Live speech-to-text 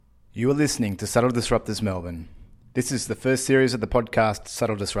You are listening to Subtle Disruptors Melbourne. This is the first series of the podcast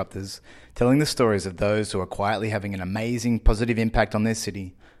Subtle Disruptors, telling the stories of those who are quietly having an amazing positive impact on their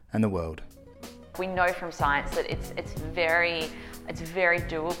city and the world. We know from science that it's very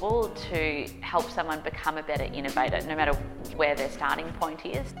doable to help someone become a better innovator, no matter where their starting point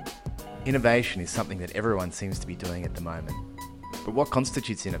is. Innovation is something that everyone seems to be doing at the moment. But what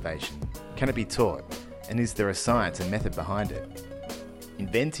constitutes innovation? Can it be taught? And is there a science and method behind it?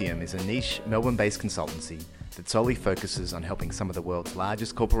 Inventium is a niche Melbourne-based consultancy that solely focuses on helping some of the world's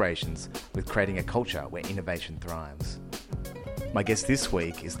largest corporations with creating a culture where innovation thrives. My guest this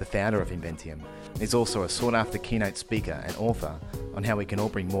week is the founder of Inventium and is also a sought-after keynote speaker and author on how we can all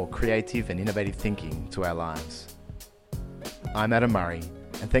bring more creative and innovative thinking to our lives. I'm Adam Murray,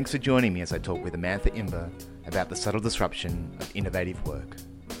 and thanks for joining me as I talk with Amantha Imber about the subtle disruption of innovative work.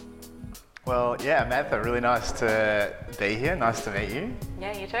 Well, yeah, Amantha, really nice to be here. Nice to meet you.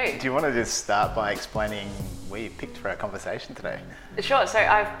 Yeah, you too. Do you want to just start by explaining where you picked for our conversation today? Sure. So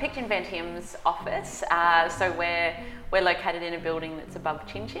I've picked Inventium's office. So we're located in a building that's above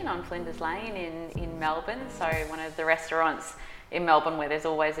Chin Chin on Flinders Lane in Melbourne. So one of the restaurants in Melbourne where there's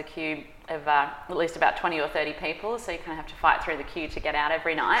always a queue of at least about 20 or 30 people. So you kind of have to fight through the queue to get out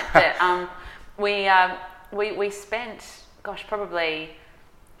every night. But we spent, probably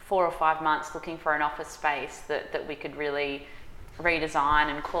 4 or 5 months looking for an office space that we could really redesign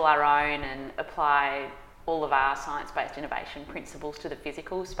and call our own and apply all of our science-based innovation principles to the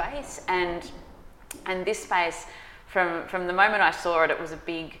physical space. And this space, from the moment I saw it, it was a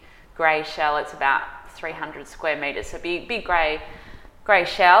big grey shell. It's about 300 square metres, so big grey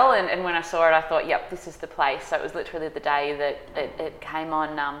shell. And when I saw it, I thought, yep, this is the place. So it was literally the day that it came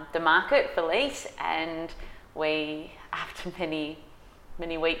on the market for lease, and we, after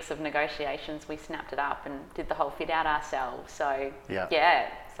many weeks of negotiations, we snapped it up and did the whole fit out ourselves. So yeah,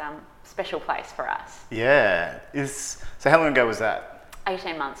 it's a special place for us. Yeah. So how long ago was that?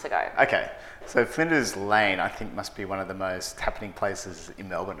 18 months ago. Okay. So Flinders Lane, I think, must be one of the most happening places in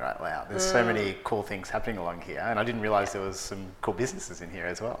Melbourne right now. There's so many cool things happening along here, and I didn't realise there was some cool businesses in here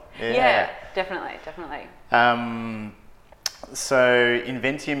as well. Yeah, definitely. So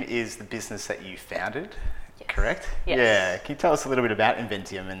Inventium is the business that you founded. Correct? Yes. Yeah. Can you tell us a little bit about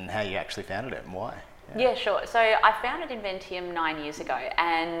Inventium and how you actually founded it and why? Yeah, sure. So I founded Inventium 9 years ago,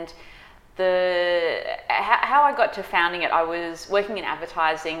 and how I got to founding it, I was working in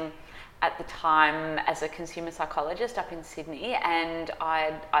advertising at the time as a consumer psychologist up in Sydney, and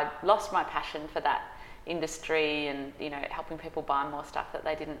I'd lost my passion for that industry and, helping people buy more stuff that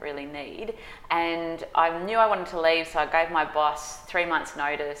they didn't really need. And I knew I wanted to leave, so I gave my boss 3 months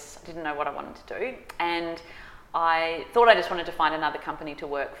notice. I didn't know what I wanted to do, and I thought I just wanted to find another company to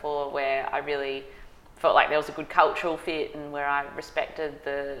work for where I really felt like there was a good cultural fit and where I respected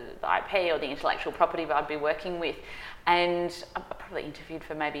the IP or the intellectual property that I'd be working with. And I probably interviewed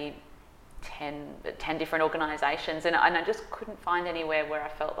for maybe 10 different organisations, and I just couldn't find anywhere where I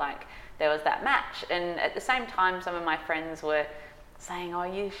felt like there was that match. And at the same time, some of my friends were saying, oh,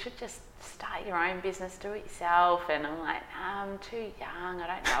 you should just start your own business, do it yourself. And I'm like, I'm too young, I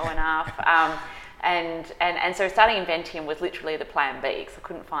don't know enough. And so starting Inventium was literally the plan B, because I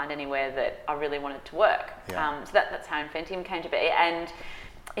couldn't find anywhere that I really wanted to work. Yeah. So that's how Inventium came to be. And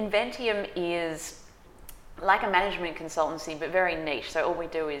Inventium is like a management consultancy, but very niche. So all we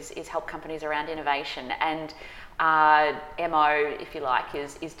do is help companies around innovation, and MO, if you like,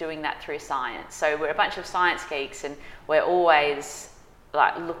 is doing that through science. So we're a bunch of science geeks, and we're always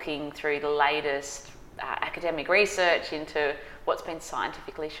looking through the latest academic research into what's been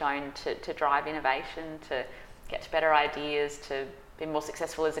scientifically shown to drive innovation, to get to better ideas, to be more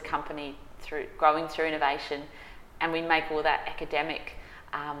successful as a company through growing through innovation. And we make all that academic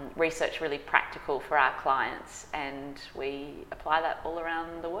research really practical for our clients, and we apply that all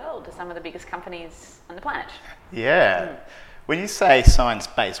around the world to some of the biggest companies on the planet. Yeah. When you say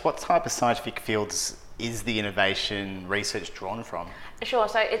science-based, what type of scientific fields is the innovation research drawn from? Sure,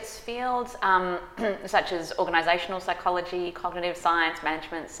 so it's fields such as organisational psychology, cognitive science,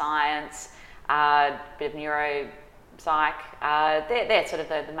 management science, a bit of neuropsych. They're sort of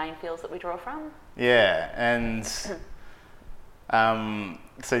the main fields that we draw from. Yeah, and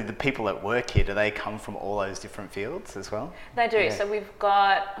so the people that work here, do they come from all those different fields as well? They do. Yeah. So we've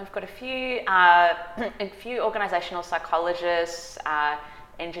got a few organisational psychologists,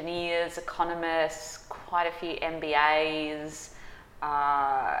 engineers, economists, quite a few MBAs.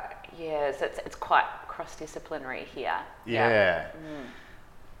 So it's quite cross-disciplinary here. Yeah.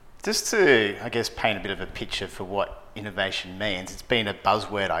 Just to, I guess, paint a bit of a picture for what innovation means. It's been a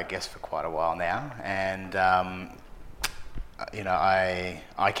buzzword, I guess, for quite a while now, and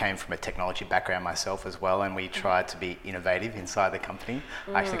I came from a technology background myself as well, and we tried to be innovative inside the company.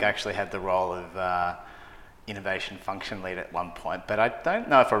 I think I actually had the role of innovation function lead at one point, but I don't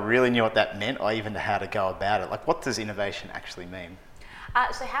know if I really knew what that meant or even how to go about it. Like, what does innovation actually mean?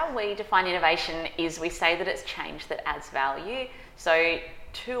 So how we define innovation is we say that it's change that adds value. So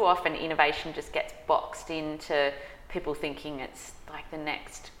too often innovation just gets boxed into people thinking it's like the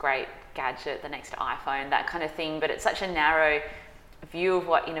next great gadget, the next iPhone, that kind of thing, but it's such a narrow view of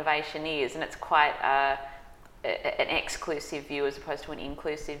what innovation is, and it's quite an exclusive view as opposed to an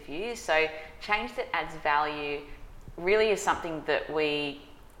inclusive view. So change that adds value really is something that we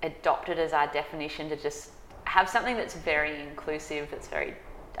adopted as our definition to just have something that's very inclusive, that's very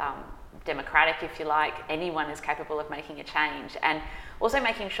democratic, if you like. Anyone is capable of making a change, and also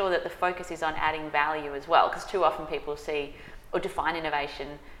making sure that the focus is on adding value as well, because too often people see or define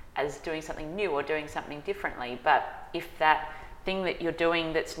innovation as doing something new or doing something differently, but if that thing that you're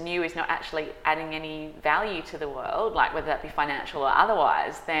doing that's new is not actually adding any value to the world, like whether that be financial or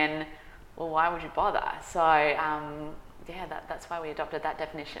otherwise, then, well, why would you bother? So that's why we adopted that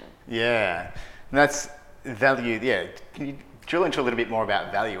definition. Yeah, and that's value. Yeah, can you drill into a little bit more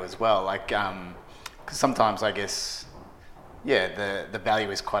about value as well? Like, because sometimes I guess, the value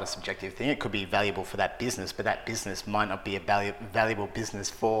is quite a subjective thing. It could be valuable for that business, but that business might not be a valuable business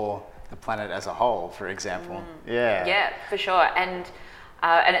for the planet as a whole, for example. Yeah, for sure. And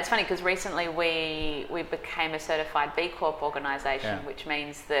it's funny because recently we became a certified B Corp organisation, which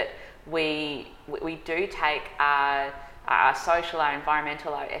means that we do take our social, our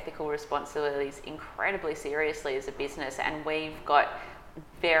environmental, our ethical responsibilities incredibly seriously as a business, and we've got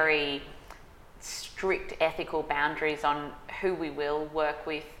very strict ethical boundaries on who we will work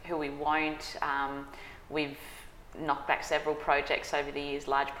with, who we won't. We've knocked back several projects over the years,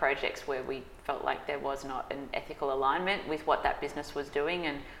 large projects where we felt like there was not an ethical alignment with what that business was doing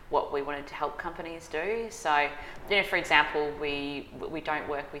and what we wanted to help companies do. So, for example, we don't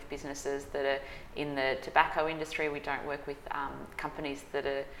work with businesses that are in the tobacco industry. We don't work with companies that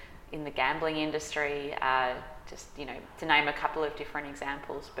are in the gambling industry, just, to name a couple of different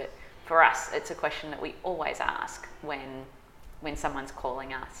examples. But for us, it's a question that we always ask when someone's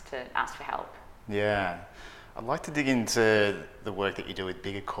calling us to ask for help. Yeah. I'd like to dig into the work that you do with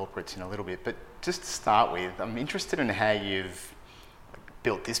bigger corporates in a little bit, but just to start with, I'm interested in how you've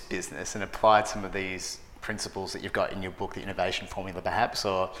built this business and applied some of these principles that you've got in your book, The Innovation Formula, perhaps,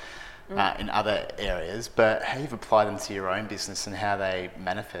 or in other areas, but how you've applied them to your own business and how they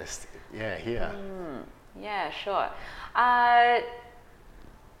manifest here. Yeah, sure.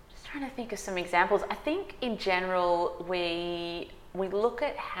 Just trying to think of some examples. I think in general we look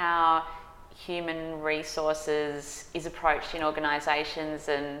at how human resources is approached in organisations,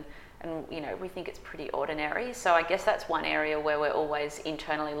 and we think it's pretty ordinary. So I guess that's one area where we're always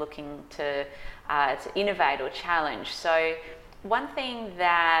internally looking to innovate or challenge. So one thing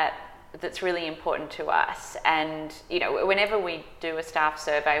that's really important to us, and whenever we do a staff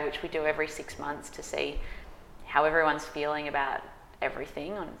survey, which we do every 6 months to see how everyone's feeling about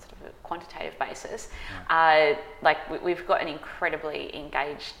everything on sort of a quantitative basis, we've got an incredibly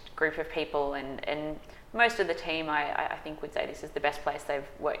engaged group of people, and most of the team I think would say this is the best place they've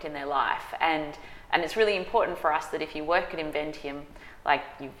worked in their life, and it's really important for us that if you work at Inventium, like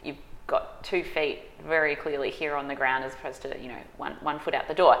you've got 2 feet very clearly here on the ground as opposed to one foot out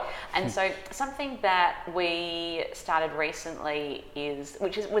the door. And so something that we started recently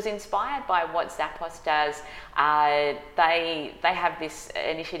was inspired by what Zappos does. They have this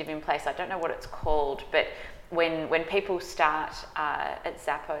initiative in place. I don't know what it's called, but when people start at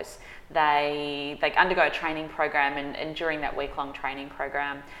Zappos, they undergo a training program, and during that week-long training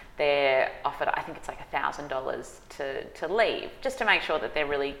program, they're offered, I think it's like $1,000 to leave, just to make sure that they're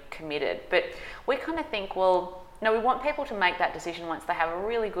really committed. But we kind of think, well, we want people to make that decision once they have a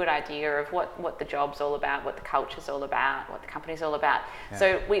really good idea of what the job's all about, what the culture's all about, what the company's all about. Yeah.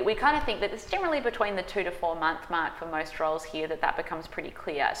 So we kind of think that it's generally between the 2 to 4 month mark for most roles here that becomes pretty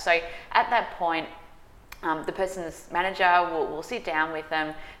clear. So at that point, the person's manager will sit down with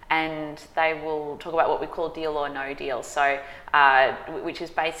them, and they will talk about what we call deal or no deal. So, which is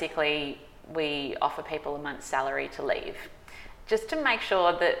basically we offer people a month's salary to leave, just to make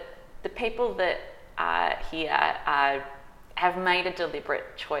sure that the people that are here have made a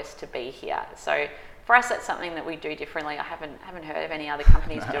deliberate choice to be here. So for us, that's something that we do differently. I haven't heard of any other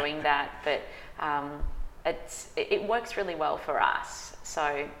companies doing that, but it works really well for us.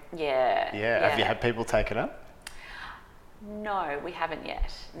 So yeah. Have you had people take it up? No, we haven't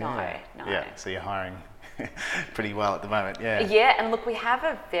yet. No. Yeah, so you're hiring pretty well at the moment. Yeah. Yeah, and look, we have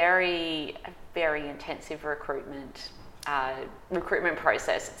a very intensive recruitment recruitment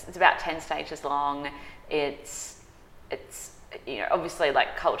process. It's about 10 stages long. It's obviously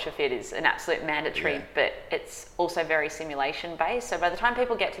like culture fit is an absolute mandatory, but it's also very simulation based. So by the time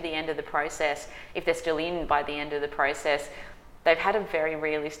people get to the end of the process, if they're still in by the end of the process, they've had a very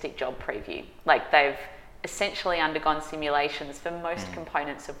realistic job preview. Like they've essentially undergone simulations for most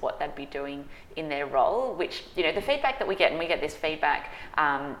components of what they'd be doing in their role, which, the feedback that we get, and we get this feedback,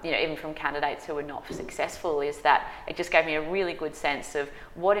 even from candidates who are not successful, is that it just gave me a really good sense of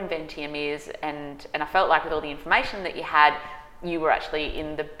what Inventium is, and I felt like with all the information that you had, you were actually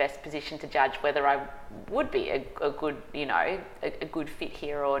in the best position to judge whether I would be a good, a good fit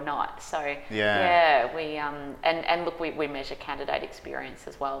here or not. So we and look, we measure candidate experience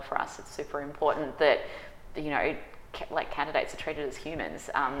as well. For us, it's super important that like candidates are treated as humans,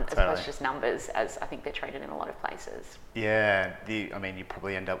 as opposed to just numbers, as I think they're treated in a lot of places. Yeah, you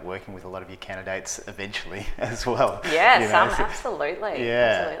probably end up working with a lot of your candidates eventually as well. Yeah, absolutely.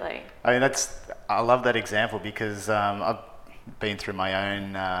 Yeah, absolutely. I love that example because I've been through my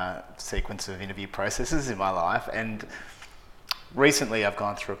own sequence of interview processes in my life, and recently I've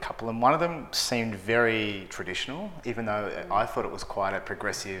gone through a couple, and one of them seemed very traditional, even though I thought it was quite a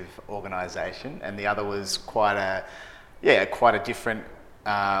progressive organisation, and the other was quite a different,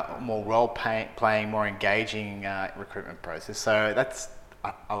 more role-playing, more engaging recruitment process. So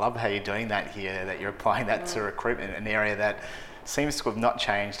I love how you're doing that here, that you're applying that to recruitment, an area that seems to have not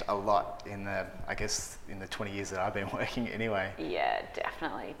changed a lot in the 20 years that I've been working anyway. Yeah,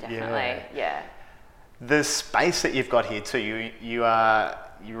 definitely. Yeah. The space that you've got here too, you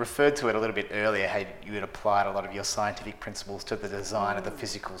referred to it a little bit earlier, how you had applied a lot of your scientific principles to the design of the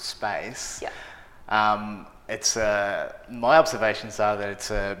physical space. Yeah. My observations are that it's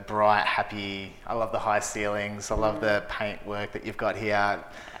a bright, happy, I love the high ceilings, I love the paint work that you've got here.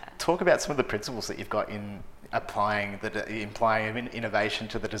 Talk about some of the principles that you've got in applying innovation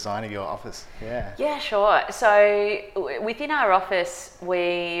to the design of your office. Yeah, sure. So within our office,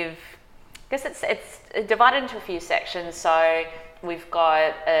 it's divided into a few sections. So we've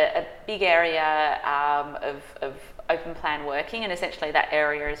got a big area of open plan working, and essentially that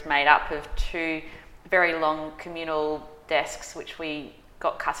area is made up of two very long communal desks, which we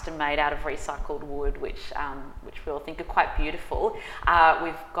got custom made out of recycled wood, which we all think are quite beautiful.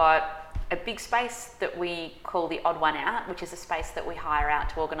 We've got a big space that we call the odd one out, which is a space that we hire out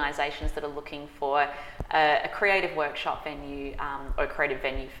to organisations that are looking for a creative workshop venue or a creative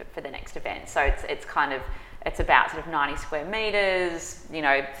venue for the next event. So it's about sort of 90 square metres,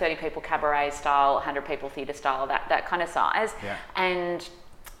 30 people cabaret style, 100 people theatre style, that kind of size. Yeah. And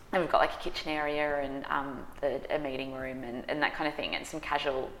we've got like a kitchen area and a meeting room and that kind of thing, and some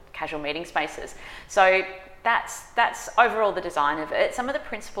casual meeting spaces. So that's overall the design of it. Some of the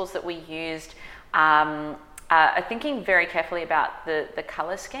principles that we used are thinking very carefully about the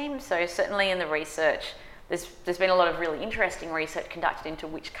colour scheme. So certainly in the research, there's been a lot of really interesting research conducted into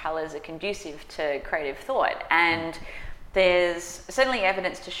which colours are conducive to creative thought, and there's certainly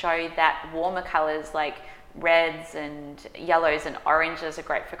evidence to show that warmer colours like reds and yellows and oranges are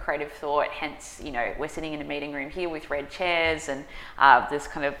great for creative thought. Hence, we're sitting in a meeting room here with red chairs, and there's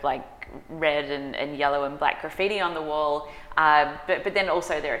kind of like red and yellow and black graffiti on the wall. But then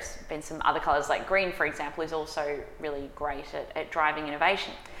also there's been some other colours, like green, for example, is also really great at driving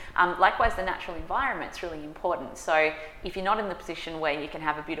innovation. Likewise, the natural environment's really important. So if you're not in the position where you can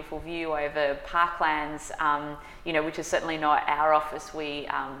have a beautiful view over parklands, which is certainly not our office,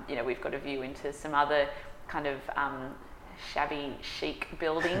 we've got a view into some other kind of shabby chic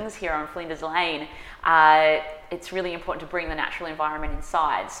buildings here on Flinders Lane, it's really important to bring the natural environment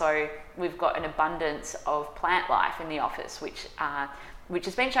inside. So we've got an abundance of plant life in the office, which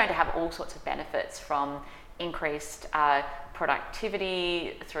has been shown to have all sorts of benefits, from increased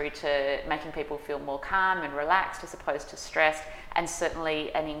productivity through to making people feel more calm and relaxed as opposed to stressed, and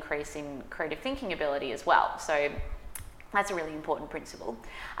certainly an increase in creative thinking ability as well. So that's a really important principle.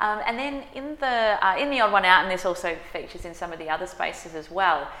 And then in the odd one out, and this also features in some of the other spaces as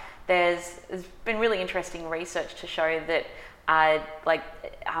well, there's been really interesting research to show that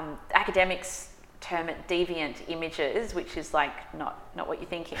academics term it deviant images, which is like not what you're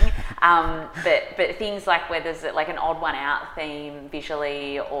thinking, but things like where there's like an odd one out theme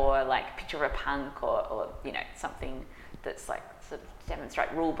visually, or like picture of a punk, or something that's like sort of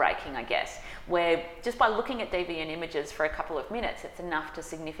demonstrate rule breaking, I guess, where just by looking at deviant images for a couple of minutes, it's enough to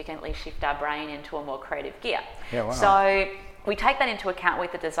significantly shift our brain into a more creative gear. Yeah, wow. So we take that into account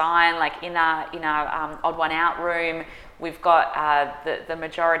with the design. Like in our odd one out room, we've got the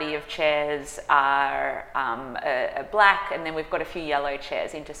majority of chairs are black, and then we've got a few yellow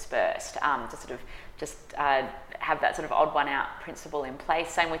chairs interspersed to sort of just have that sort of odd one out principle in place.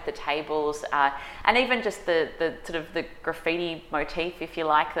 Same with the tables, and even just the sort of the graffiti motif, if you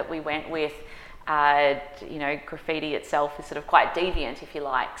like, that we went with. Graffiti itself is sort of quite deviant, if you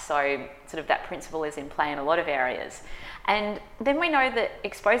like, so sort of that principle is in play in a lot of areas. And then we know that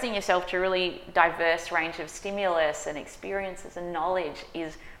exposing yourself to a really diverse range of stimulus and experiences and knowledge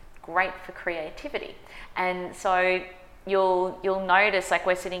is great for creativity. And so you'll notice, like,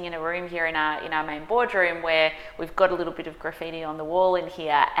 we're sitting in a room here in our main boardroom where we've got a little bit of graffiti on the wall in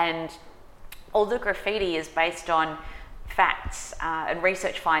here, and all the graffiti is based on facts and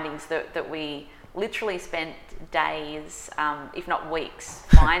research findings that we literally spent days, if not weeks,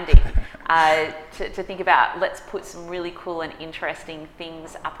 finding to think about, let's put some really cool and interesting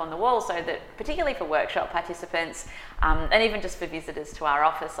things up on the wall, so that particularly for workshop participants and even just for visitors to our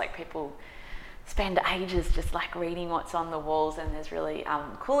office, like, people spend ages just like reading what's on the walls, and there's really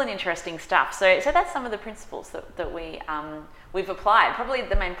cool and interesting stuff. So that's some of the principles that we've applied. Probably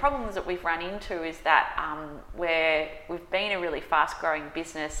the main problems that we've run into is that we've been a really fast-growing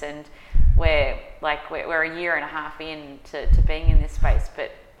business, and we're a year and a half in to being in this space,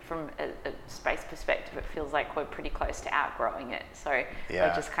 but from a space perspective, it feels like we're pretty close to outgrowing it. So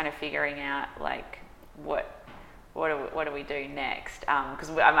we're just kind of figuring out, like, what do we do next? Because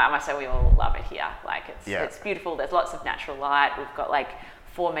I must say we all love it here. Like, it's beautiful. There's lots of natural light. We've got like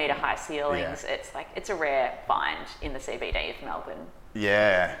 4 metre high ceilings. Yeah. It's a rare find in the CBD of Melbourne.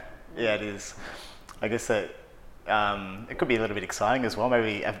 Yeah, it is. I guess that it could be a little bit exciting as well.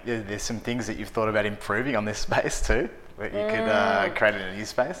 Maybe there's some things that you've thought about improving on this space too, that you could create in a new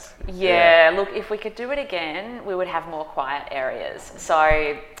space. Yeah, look, if we could do it again, we would have more quiet areas.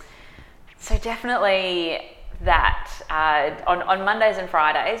 So definitely that. On Mondays and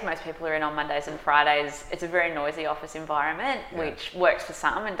Fridays, most people are in on Mondays and Fridays. It's a very noisy office environment, which works for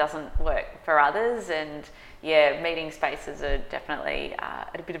some and doesn't work for others. And meeting spaces are definitely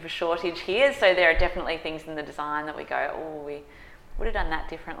at a bit of a shortage here. So there are definitely things in the design that we go, oh, we would have done that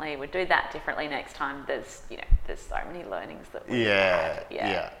differently. We'd do that differently next time. There's so many learnings that we had.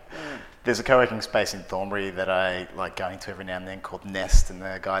 There's a co-working space in Thornbury that I like going to every now and then called Nest, and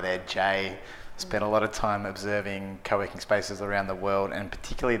the guy there, Jay, spent a lot of time observing co-working spaces around the world, and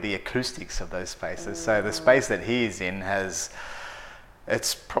particularly the acoustics of those spaces. So the space that he is in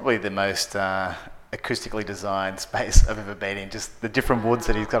it's probably the most acoustically designed space I've ever been in. Just the different woods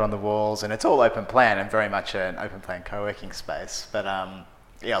that he's got on the walls, and it's all open plan and very much an open plan co-working space. But I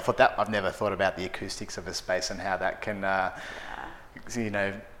thought that I've never thought about the acoustics of a space and how that can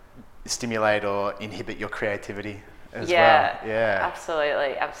stimulate or inhibit your creativity as well. Yeah,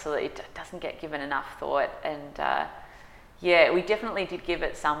 absolutely. It doesn't get given enough thought, and we definitely did give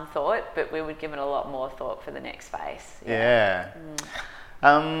it some thought, but we would give it a lot more thought for the next space.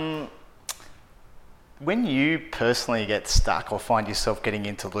 When you personally get stuck or find yourself getting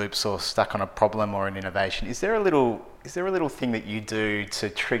into loops or stuck on a problem or an innovation, is there a little thing that you do to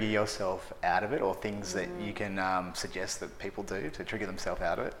trigger yourself out of it, or things that you can suggest that people do to trigger themselves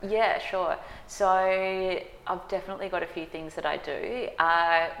out of it? Yeah, sure. So I've definitely got a few things that I do.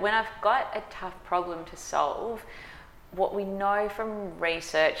 When I've got a tough problem to solve, what we know from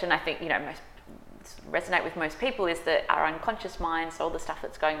research, and I think resonate with most people, is that our unconscious mind, so all the stuff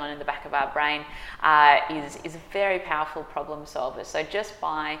that's going on in the back of our brain, is a very powerful problem solver. So just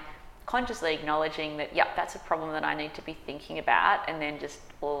by consciously acknowledging that, that's a problem that I need to be thinking about, and then just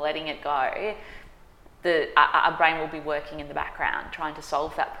letting it go, our brain will be working in the background trying to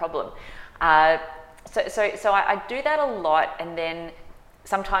solve that problem. So I do that a lot, and then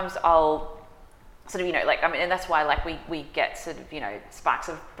sometimes I'll sort of, and that's why, like, we get sort of, sparks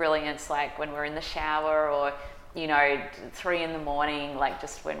of brilliance, like when we're in the shower, or, 3 in the morning, like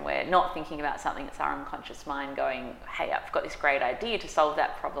just when we're not thinking about something, it's our unconscious mind going, hey, I've got this great idea to solve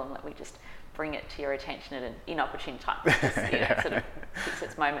that problem, let me just bring it to your attention at an inopportune time. It sort of picks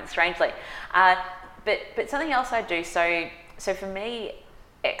its moment strangely. But something else I do, so for me,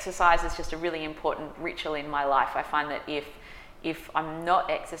 exercise is just a really important ritual in my life. I find that if I'm not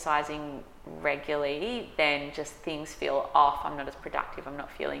exercising regularly, then just things feel off. I'm not as productive. I'm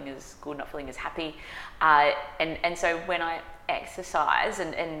not feeling as good, not feeling as happy. And so when I exercise,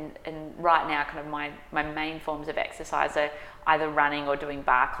 and right now kind of my main forms of exercise are either running or doing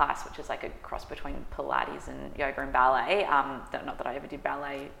bar class, which is like a cross between Pilates and yoga and ballet. Not that I ever did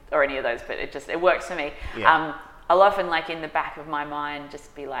ballet or any of those, but it works for me. Yeah. I'll often, like, in the back of my mind,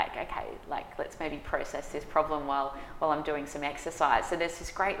 just be like, okay, like, let's maybe process this problem while I'm doing some exercise. So there's this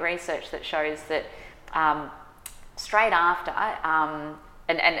great research that shows that straight after,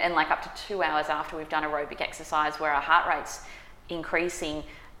 and like up to 2 hours after we've done aerobic exercise where our heart rate's increasing,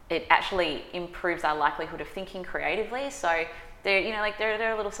 it actually improves our likelihood of thinking creatively. So there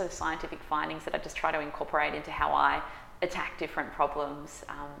are little sort of scientific findings that I just try to incorporate into how I attack different problems.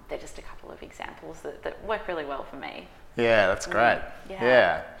 They're just a couple of examples that work really well for me. Yeah, that's great.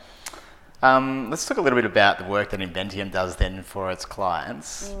 Yeah. Let's talk a little bit about the work that Inventium does then for its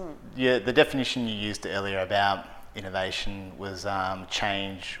clients. Yeah, the definition you used earlier about innovation was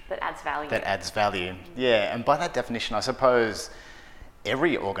change that adds value. Yeah, and by that definition, I suppose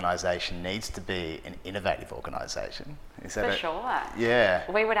every organisation needs to be an innovative organisation. Is that for sure?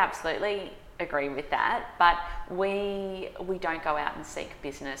 Yeah. We would absolutely agree with that, but we don't go out and seek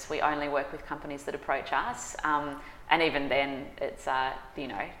business. We only work with companies that approach us, and even then, it's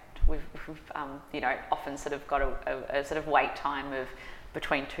we've often sort of got a sort of wait time of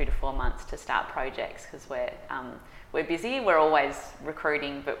between 2 to 4 months to start projects, because we're busy. We're always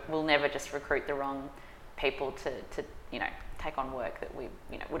recruiting, but we'll never just recruit the wrong people to take on work that we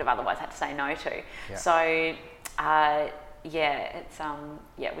would have otherwise had to say no to. Yeah. So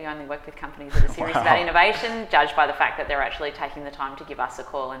we only work with companies that are serious about innovation, judged by the fact that they're actually taking the time to give us a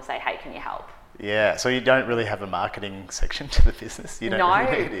call and say, hey, can you help? Yeah, so you don't really have a marketing section to the business? You don't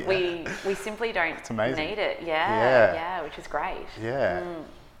really need it, we simply don't need it. Yeah, which is great. Yeah.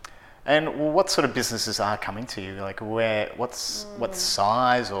 And what sort of businesses are coming to you? Like what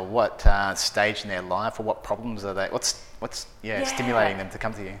size or what stage in their life, or what problems are they? What's stimulating them to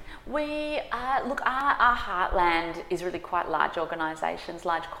come to you? We look, our heartland is really quite large organisations,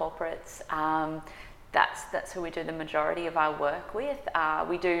 large corporates. That's who we do the majority of our work with.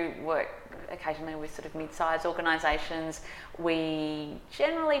 We do work occasionally with sort of mid-sized organisations. We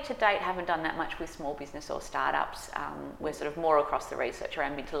generally to date haven't done that much with small business or startups. We're sort of more across the research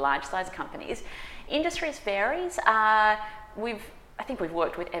around mid to large size companies. Industries varies. I think we've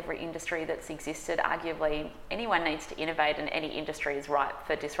worked with every industry that's existed. Arguably, anyone needs to innovate, and any industry is ripe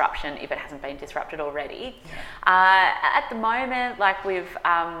for disruption if it hasn't been disrupted already. Yeah. At the moment, like we've,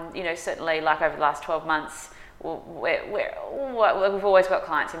 certainly like over the last 12 months, we've always got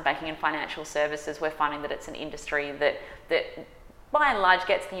clients in banking and financial services. We're finding that it's an industry that by and large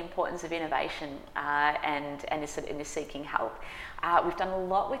gets the importance of innovation and is seeking help. We've done a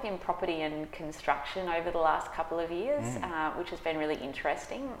lot within property and construction over the last couple of years, which has been really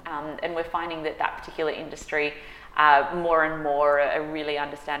interesting. And we're finding that particular industry more and more are really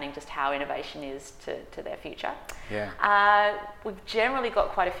understanding just how innovation is to their future. Yeah. We've generally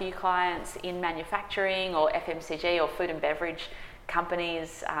got quite a few clients in manufacturing or FMCG or food and beverage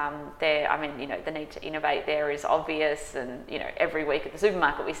companies. The need to innovate there is obvious, and every week at the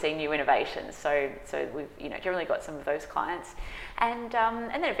supermarket we see new innovations. So we've generally got some of those clients, and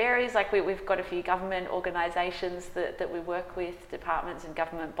then it varies. Like we've got a few government organisations that we work with, departments and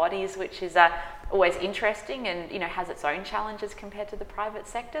government bodies, which is always interesting and has its own challenges compared to the private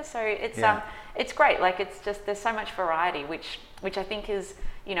sector. So it's great. Like it's just there's so much variety, which I think is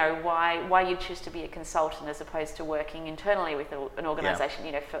why you choose to be a consultant as opposed to working internally with an organisation,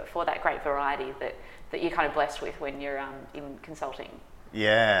 for that great variety that you're kind of blessed with when you're in consulting.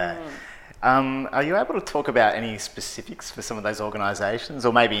 Yeah. Are you able to talk about any specifics for some of those organisations,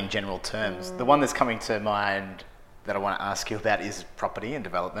 or maybe in general terms? The one that's coming to mind that I want to ask you about is property and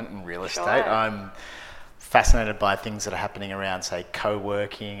development and real estate. I'm fascinated by things that are happening around, say,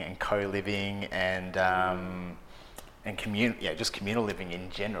 co-working and co-living and just communal living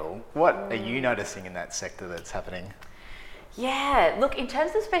in general. What are you noticing in that sector that's happening? Yeah, look, in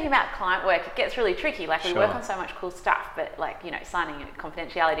terms of speaking about client work, it gets really tricky. Like we work on so much cool stuff, but signing a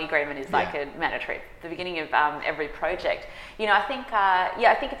confidentiality agreement is like a mandatory at the beginning of every project.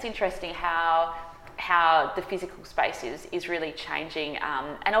 I think it's interesting how the physical space is really changing,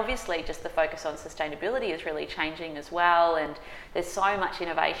 and obviously just the focus on sustainability is really changing as well, and there's so much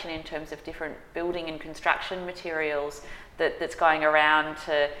innovation in terms of different building and construction materials that's going around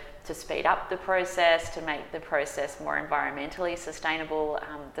to speed up the process, to make the process more environmentally sustainable.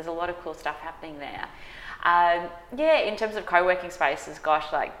 There's a lot of cool stuff happening there. In terms of co-working spaces,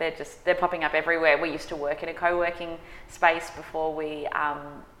 gosh, like they're popping up everywhere. We used to work in a co-working space before we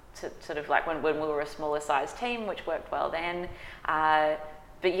sort of like when we were a smaller size team, which worked well then.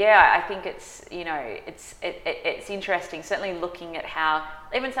 But yeah, I think it's it's interesting. Certainly looking at how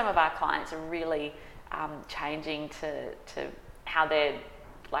even some of our clients are really changing to how they're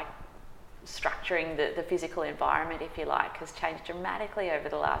like structuring the physical environment, if you like, has changed dramatically over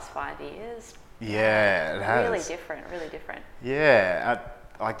the last 5 years. Yeah, it has. Really different. Yeah,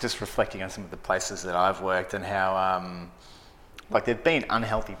 like just reflecting on some of the places that I've worked and how there've been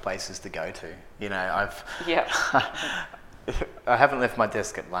unhealthy places to go to. I haven't left my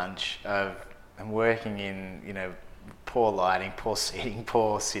desk at lunch. I'm working in poor lighting, poor seating,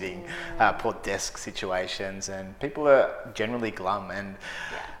 poor sitting, poor desk situations, and people are generally glum. And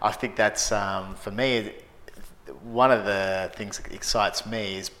I think that's, for me, one of the things that excites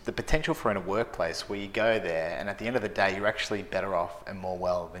me is the potential for in a workplace where you go there and at the end of the day you're actually better off and more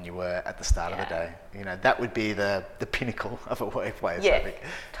well than you were at the start of the day. You know, that would be the pinnacle of a workplace, I think.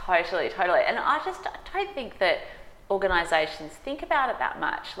 Totally. And I don't think that organisations think about it that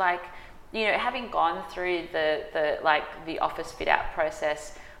much. Like, you know, having gone through the office fit out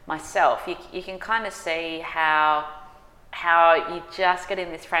process myself, you can kind of see how you just get in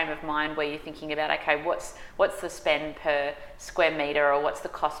this frame of mind where you're thinking about, okay, what's the spend per square metre, or what's the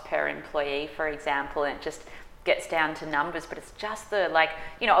cost per employee, for example, and it just gets down to numbers. But it's just the, like,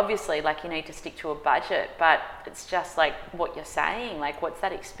 you know, obviously, like, you need to stick to a budget, but it's just like what you're saying, like, what's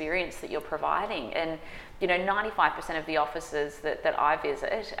that experience that you're providing? And, you know, 95% of the offices that I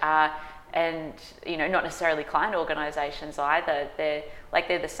visit are, and, you know, not necessarily client organisations either, they're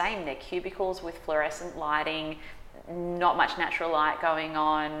the same. They're cubicles with fluorescent lighting, not much natural light going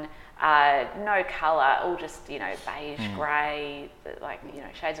on, no colour, all just, you know, beige, grey, like, you know,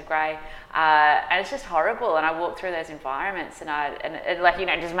 shades of grey, and it's just horrible. And I walk through those environments, and it, like, you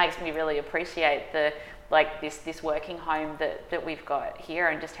know, it just makes me really appreciate the, like, this working home that we've got here,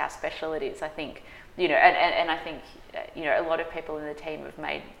 and just how special it is. I think, you know, and I think, you know, a lot of people in the team have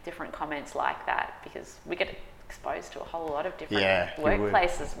made different comments like that, because we get exposed to a whole lot of different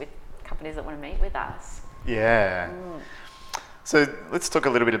workplaces with companies that want to meet with us. Yeah. So let's talk a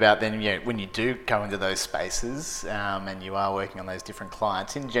little bit about then, you know, when you do go into those spaces and you are working on those different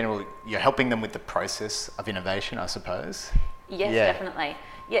clients, in general, you're helping them with the process of innovation, I suppose. Yes, definitely.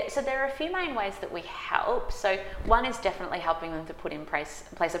 Yeah, so there are a few main ways that we help. So one is definitely helping them to put in place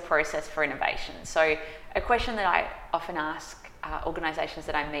a process for innovation. So a question that I often ask organisations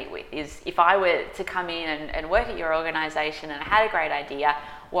that I meet with is, if I were to come in and work at your organisation and I had a great idea,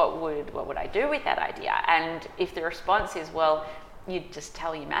 what would I do with that idea? And if the response is, well, you'd just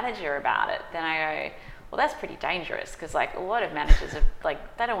tell your manager about it, then I go, well, that's pretty dangerous, because, like, a lot of managers are,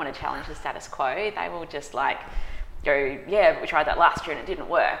 like, they don't want to challenge the status quo. They will just, like, go, yeah, we tried that last year and it didn't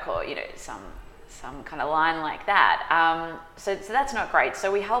work, or, you know, some kind of line like that. So that's not great.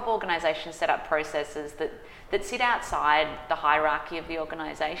 So we help organisations set up processes that sit outside the hierarchy of the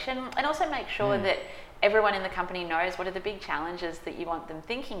organisation, and also make sure that everyone in the company knows what are the big challenges that you want them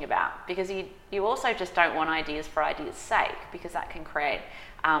thinking about, because you also just don't want ideas for ideas' sake, because that can create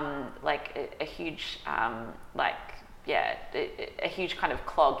like a huge a huge kind of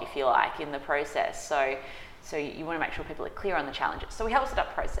clog, if you like, in the process. So you want to make sure people are clear on the challenges. So we help set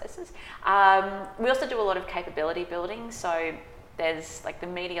up processes. We also do a lot of capability building. So there's, like, the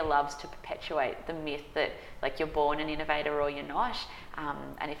media loves to perpetuate the myth that, like, you're born an innovator or you're not.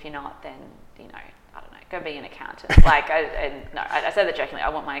 And if you're not, then, you know, I don't know, go be an accountant. Like, I say that jokingly. I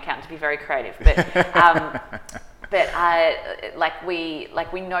want my accountant to be very creative, but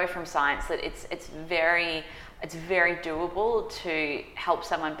we know from science that it's very doable to help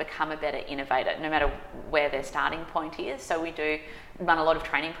someone become a better innovator, no matter where their starting point is. So we do run a lot of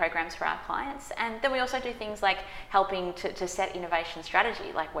training programs for our clients, and then we also do things like helping to set innovation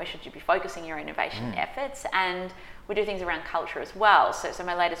strategy, like where should you be focusing your innovation efforts, and we do things around culture as well. So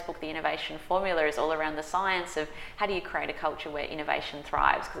my latest book, The Innovation Formula, is all around the science of how do you create a culture where innovation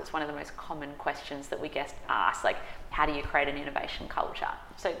thrives, because it's one of the most common questions that we get asked, like, how do you create an innovation culture?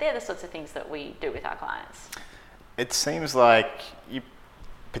 So they're the sorts of things that we do with our clients. It seems like you're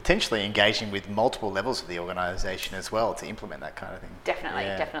potentially engaging with multiple levels of the organisation as well to implement that kind of thing.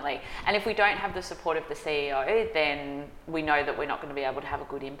 Definitely. And if we don't have the support of the CEO, then we know that we're not going to be able to have a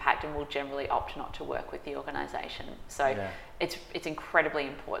good impact, and we'll generally opt not to work with the organisation. So it's incredibly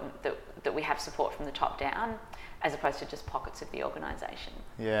important that we have support from the top down, as opposed to just pockets of the organisation.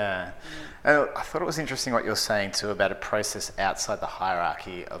 Yeah. And I thought it was interesting what you're saying too about a process outside the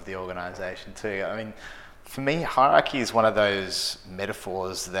hierarchy of the organisation too. I mean, for me, hierarchy is one of those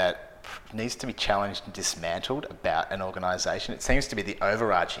metaphors that needs to be challenged and dismantled about an organisation. It seems to be the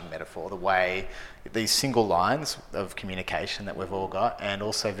overarching metaphor, the way these single lines of communication that we've all got, and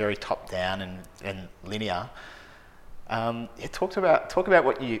also very top-down and linear. Talk about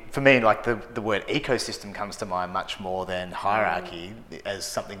what you, for me, like the word ecosystem comes to mind much more than hierarchy as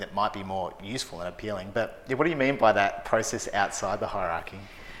something that might be more useful and appealing. But what do you mean by that process outside the hierarchy?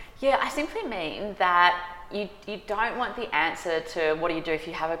 Yeah, I simply mean that you don't want the answer to what do you do if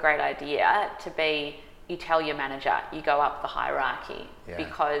you have a great idea to be you tell your manager, you go up the hierarchy,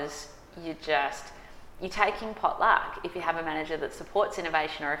 because you're taking potluck if you have a manager that supports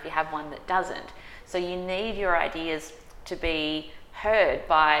innovation or if you have one that doesn't. So you need your ideas to be heard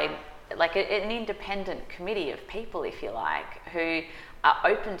by like an independent committee of people, if you like, who are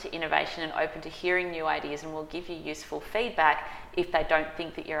open to innovation and open to hearing new ideas and will give you useful feedback if they don't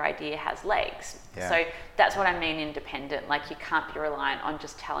think that your idea has legs. Yeah. So that's what I mean independent. Like, you can't be reliant on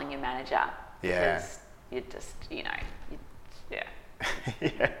just telling your manager, because you just,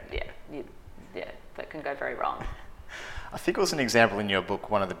 that can go very wrong. I think it was an example in your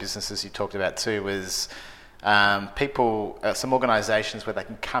book, one of the businesses you talked about too, was some organisations where they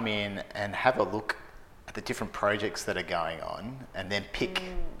can come in and have a look at the different projects that are going on and then pick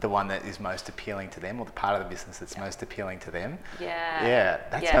the one that is most appealing to them, or the part of the business that's most appealing to them.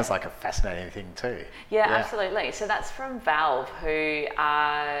 That sounds like a fascinating thing too. Absolutely. So that's from Valve, who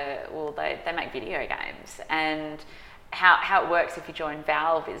they make video games, and how it works if you join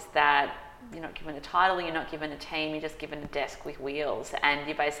Valve is that you're not given a title, you're not given a team, you're just given a desk with wheels, and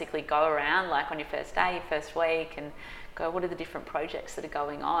you basically go around, like on your first day, your first week, and go, what are the different projects that are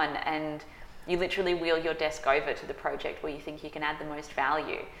going on, and you literally wheel your desk over to the project where you think you can add the most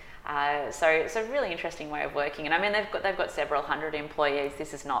value. So it's a really interesting way of working, and I mean they've got several hundred employees.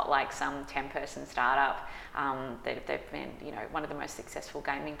 This is not like some 10-person startup. They've been one of the most successful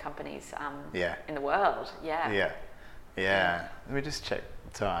gaming companies in the world. Let me just check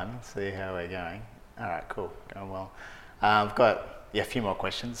the time, see how we're going. All right, cool, going well. I've got a few more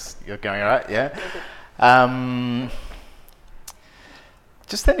questions. You're going all right? Yeah.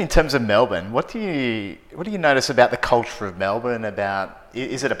 Just then, in terms of Melbourne, what do you notice about the culture of Melbourne?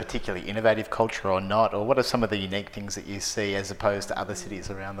 Is it a particularly innovative culture or not? Or what are some of the unique things that you see as opposed to other cities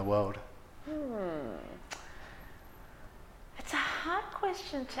around the world? It's a hard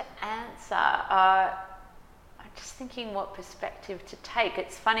question to answer. I'm just thinking what perspective to take.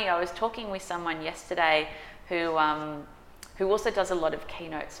 It's funny, I was talking with someone yesterday who also does a lot of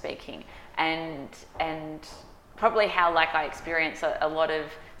keynote speaking, and probably how I experience a lot of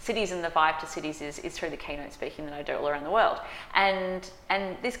cities, and the vibe to cities is through the keynote speaking that I do all around the world. And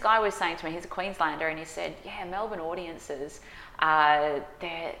this guy was saying to me, he's a Queenslander, and he said, Melbourne audiences,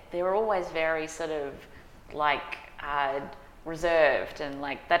 they're always very sort of reserved, and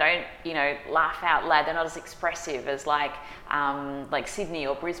they don't laugh out loud. They're not as expressive as like Sydney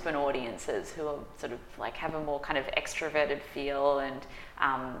or Brisbane audiences, who are sort of have a more kind of extroverted feel, and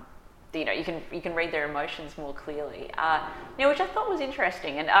you can read their emotions more clearly, which I thought was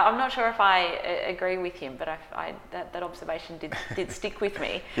interesting. And I'm not sure if I agree with him, but that observation did stick with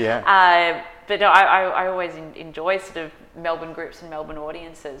me. But no, I always enjoy sort of Melbourne groups and Melbourne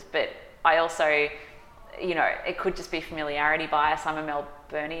audiences, but I also, it could just be familiarity bias. I'm a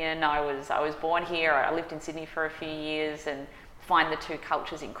Melburnian. I was born here. I lived in Sydney for a few years, and find the two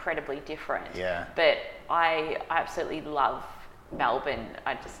cultures incredibly different. But I absolutely love Melbourne.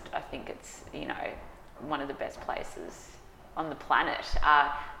 I think it's one of the best places on the planet.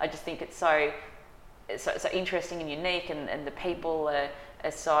 I just think it's so interesting and unique, and the people are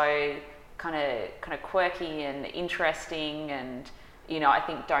so kind of quirky and interesting, and I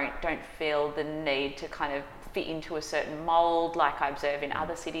think don't feel the need to kind of fit into a certain mold like I observe in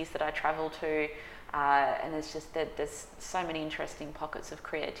other cities that I travel to. And there's just there's so many interesting pockets of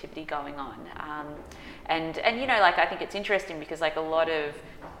creativity going on, and I think it's interesting because a lot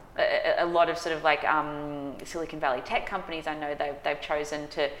of sort of Silicon Valley tech companies, I know they've chosen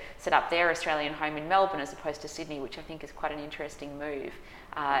to set up their Australian home in Melbourne as opposed to Sydney, which I think is quite an interesting move,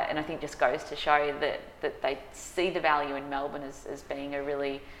 and I think just goes to show that they see the value in Melbourne as being a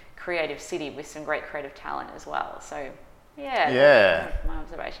really creative city with some great creative talent as well. So. That's my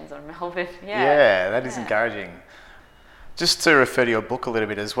observations on Melbourne. That is encouraging. Just to refer to your book a little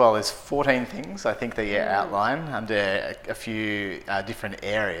bit as well, there's 14 things I think that you outline under a few different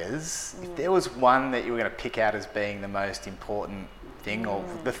areas. If there was one that you were going to pick out as being the most important thing, or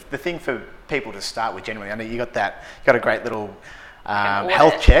the thing for people to start with generally, I know you got a great little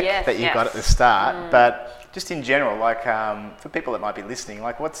health check that you got at the start, but just in general, for people that might be listening,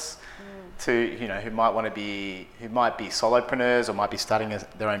 what's who might be solopreneurs or might be starting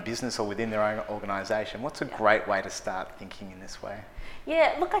their own business or within their own organisation, what's a great way to start thinking in this way?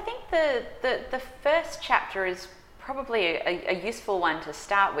 Look, I think the first chapter is probably a useful one to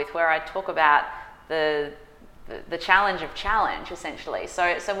start with, where I talk about the challenge of challenge, essentially.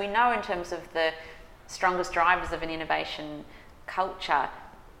 So we know in terms of the strongest drivers of an innovation culture,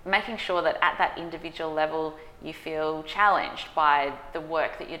 making sure that at that individual level you feel challenged by the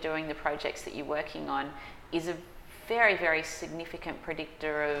work that you're doing, the projects that you're working on, is a very, very significant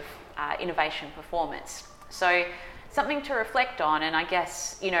predictor of innovation performance. So something to reflect on. And I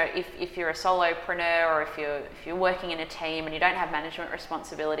guess, you know, if you're a solopreneur or if you're working in a team and you don't have management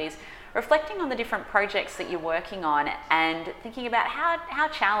responsibilities, reflecting on the different projects that you're working on and thinking about how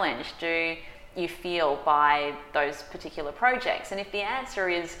challenged do you feel by those particular projects. And if the answer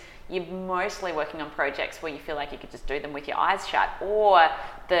is you're mostly working on projects where you feel like you could just do them with your eyes shut, or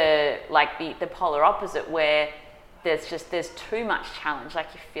the polar opposite where there's too much challenge, like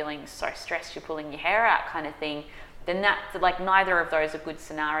you're feeling so stressed you're pulling your hair out kind of thing, then that's like neither of those are good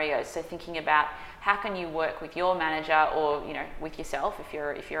scenarios. So thinking about how can you work with your manager or, you know, with yourself if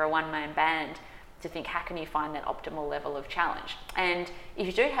you're a one-man band, to think how can you find that optimal level of challenge. And if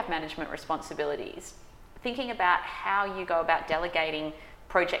you do have management responsibilities, thinking about how you go about delegating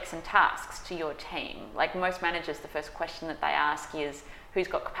projects and tasks to your team. Like most managers, the first question that they ask is who's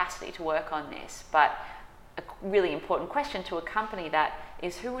got capacity to work on this, but a really important question to accompany that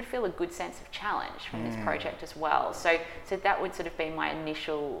is who would feel a good sense of challenge from this project as well. So that would sort of be my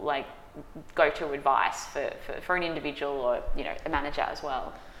initial like go-to advice for an individual or, you know, a manager as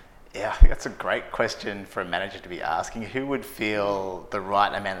well. Yeah, I think that's a great question for a manager to be asking. Who would feel the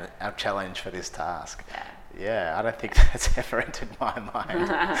right amount of challenge for this task? Yeah, I don't think that's ever entered my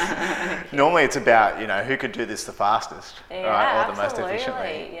mind. Normally it's about, you know, who could do this the fastest, right? Or the most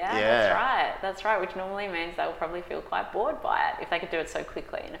efficiently. Yeah, that's right, which normally means they'll probably feel quite bored by it if they could do it so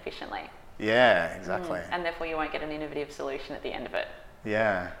quickly and efficiently. Yeah, exactly. And therefore you won't get an innovative solution at the end of it.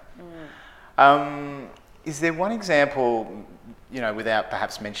 Yeah. Is there one example, you know, without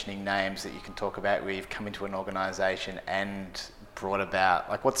perhaps mentioning names, that you can talk about where you've come into an organisation and brought about,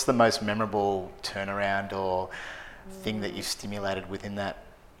 like, what's the most memorable turnaround or thing that you've stimulated within that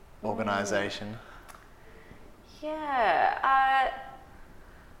organisation? Yeah,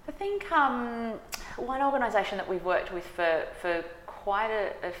 I think one organisation that we've worked with for quite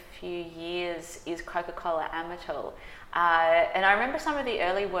a few years is Coca-Cola Amatil. And I remember some of the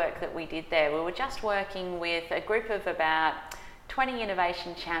early work that we did there. We were just working with a group of about 20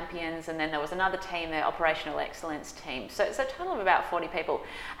 innovation champions, and then there was another team, the operational excellence team. So a total of about 40 people.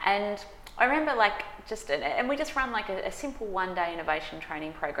 And I remember and we just run like a simple one-day innovation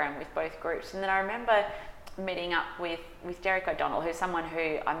training program with both groups. And then I remember meeting up with Derek O'Donnell, who's someone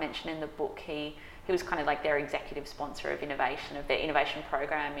who I mentioned in the book. He was kind of like their executive sponsor of innovation, of their innovation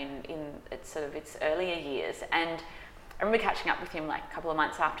program in its earlier years. And I remember catching up with him like a couple of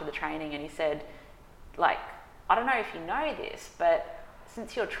months after the training, and he said, like, I don't know if you know this, but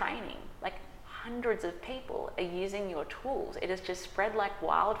since you're training, like hundreds of people are using your tools. It has just spread like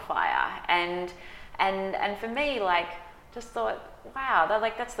wildfire. And for me, like, just thought, wow,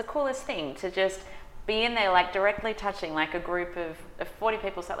 that's the coolest thing, to just be in there, like directly touching like a group of 40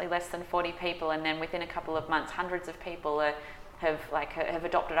 people, slightly less than 40 people, and then within a couple of months, hundreds of people have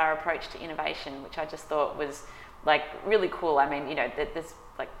adopted our approach to innovation, which I just thought was like really cool. I mean, you know, there's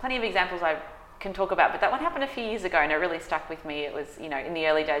like plenty of examples I can talk about, but that one happened a few years ago and it really stuck with me. It was, you know, in the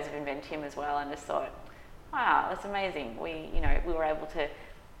early days of Inventium as well, and just thought, wow, that's amazing. We were able to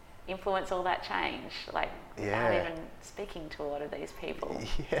influence all that change, like without even speaking to a lot of these people.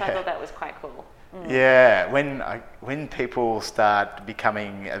 So I thought that was quite cool. Yeah, when people start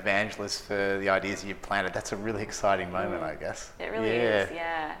becoming evangelists for the ideas you've planted, that's a really exciting moment, I guess. It really is,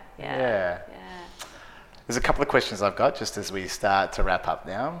 yeah. There's a couple of questions I've got just as we start to wrap up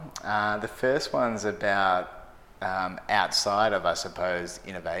now. The first one's about outside of, I suppose,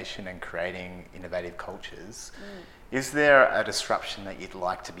 innovation and creating innovative cultures. Is there a disruption that you'd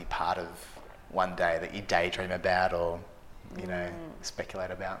like to be part of one day, that you daydream about or, you know,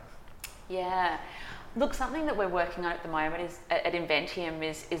 speculate about? Yeah. Look, something that we're working on at the moment is at Inventium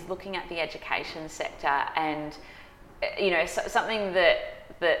is looking at the education sector, and you know, something that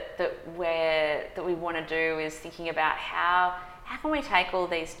we want to do is thinking about how can we take all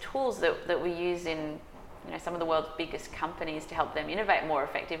these tools that we use in, you know, some of the world's biggest companies to help them innovate more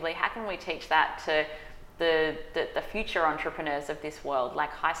effectively. How can we teach that to the future entrepreneurs of this world,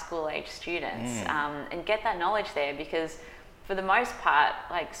 like high school age students, and get that knowledge there? Because for the most part,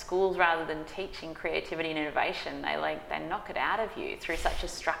 like, schools, rather than teaching creativity and innovation, they knock it out of you through such a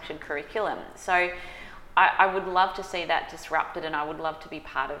structured curriculum. So I would love to see that disrupted, and I would love to be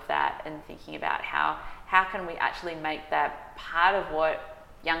part of that, and thinking about how can we actually make that part of what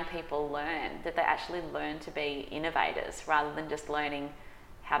young people learn, that they actually learn to be innovators rather than just learning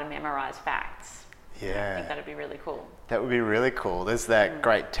how to memorize facts. Yeah. I think that'd be really cool. That would be really cool. There's that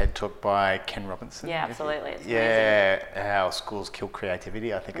great TED talk by Ken Robinson. Yeah, absolutely. It's amazing. How schools kill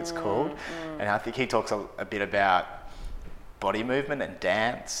creativity, I think it's called. And I think he talks a bit about body movement and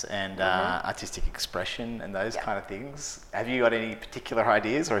dance and artistic expression and those kind of things. Have you got any particular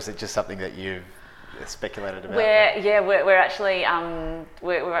ideas, or is it just something that you've speculated about? We're actually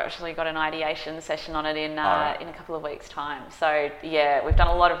we've actually got an ideation session on it in Right. in a couple of weeks' time. So yeah, we've done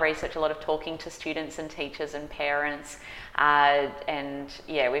a lot of research, a lot of talking to students and teachers and parents, and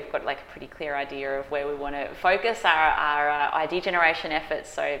yeah, we've got like a pretty clear idea of where we want to focus our ID generation efforts.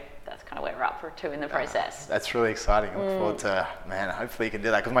 So that's kind of where we're up to in the process. That's really exciting. I look forward to, man, hopefully you can do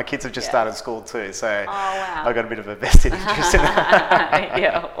that, because my kids have just Yeah. started school too, so wow. I've got a bit of a vested interest in that.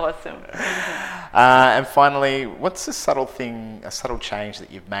 Yeah, awesome. And finally, what's a subtle change that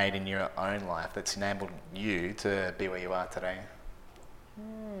you've made in your own life that's enabled you to be where you are today?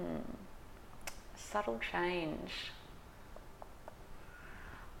 Subtle change.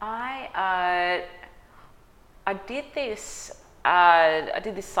 I did this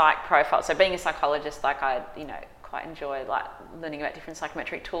psych profile. So being a psychologist, like I quite enjoy like learning about different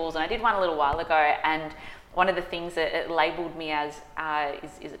psychometric tools, and I did one a little while ago. And one of the things that it labelled me as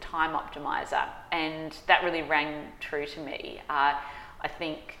is a time optimizer, and that really rang true to me. I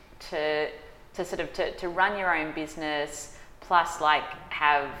think to run your own business, plus like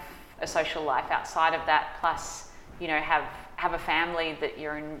have a social life outside of that, plus have a family that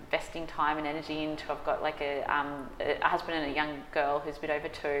you're investing time and energy into. I've got like a husband and a young girl who's a bit over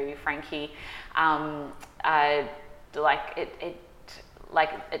 2, Frankie.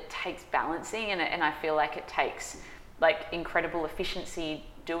 It takes balancing, and I feel like it takes like incredible efficiency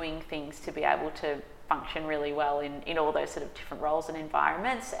doing things to be able to function really well in all those sort of different roles and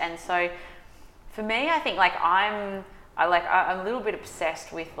environments. And so for me, I think like I'm a little bit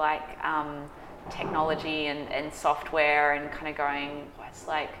obsessed with like technology and software, and kind of going,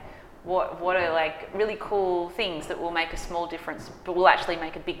 what are like really cool things that will make a small difference but will actually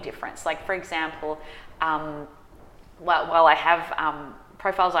make a big difference. Like for example, while I have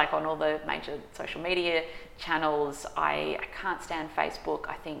profiles like on all the major social media channels, I can't stand Facebook.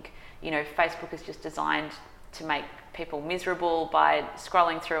 I think Facebook is just designed to make people miserable by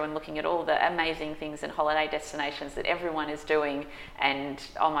scrolling through and looking at all the amazing things and holiday destinations that everyone is doing, and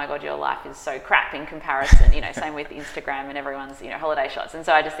oh my god, your life is so crap in comparison. Same with Instagram and everyone's holiday shots. And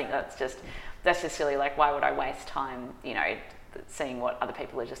so I just think that's just silly. Like, why would I waste time seeing what other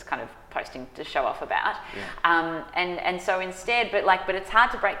people are just kind of posting to show off about? Yeah. And so instead, but it's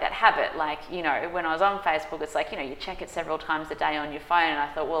hard to break that habit. Like, when I was on Facebook, it's like, you check it several times a day on your phone, and I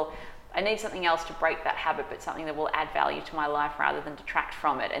thought, well, I need something else to break that habit, but something that will add value to my life rather than detract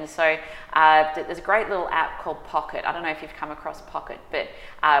from it. And so there's a great little app called Pocket. I don't know if you've come across Pocket, but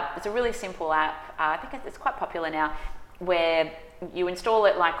it's a really simple app. I think it's quite popular now, where you install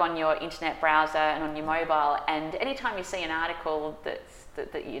it like on your internet browser and on your mobile, and anytime you see an article that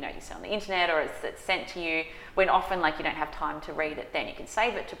you see on the internet, or it's sent to you, when often like you don't have time to read it, then you can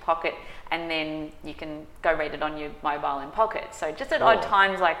save it to Pocket, and then you can go read it on your mobile in Pocket. So just at odd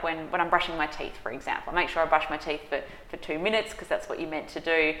times, like when I'm brushing my teeth, for example, I make sure I brush my teeth for 2 minutes, because that's what you're meant to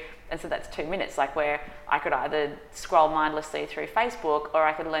do. And so that's 2 minutes, like where I could either scroll mindlessly through Facebook, or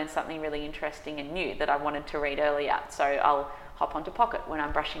I could learn something really interesting and new that I wanted to read earlier. So I'll hop onto Pocket when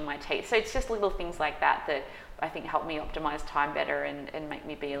I'm brushing my teeth. So it's just little things like that I think help me optimize time better and make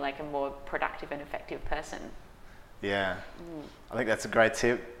me be like a more productive and effective person. Yeah, I think that's a great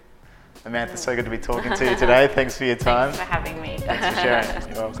tip. Amantha, so good to be talking to you today. Thanks for your time. Thanks for having me. Thanks for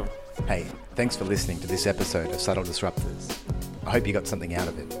sharing. You're welcome. Hey, thanks for listening to this episode of Subtle Disruptors. I hope you got something out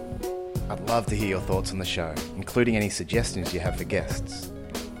of it. I'd love to hear your thoughts on the show, including any suggestions you have for guests.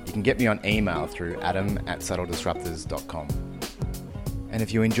 You can get me on email through adam@subtledisruptors.com. And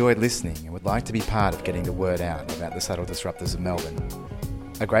if you enjoyed listening and would like to be part of getting the word out about the Subtle Disruptors of Melbourne,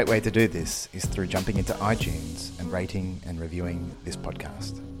 a great way to do this is through jumping into iTunes and rating and reviewing this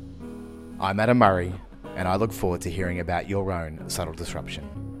podcast. I'm Adam Murray, and I look forward to hearing about your own subtle disruption.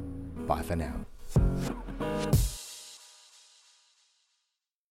 Bye for now.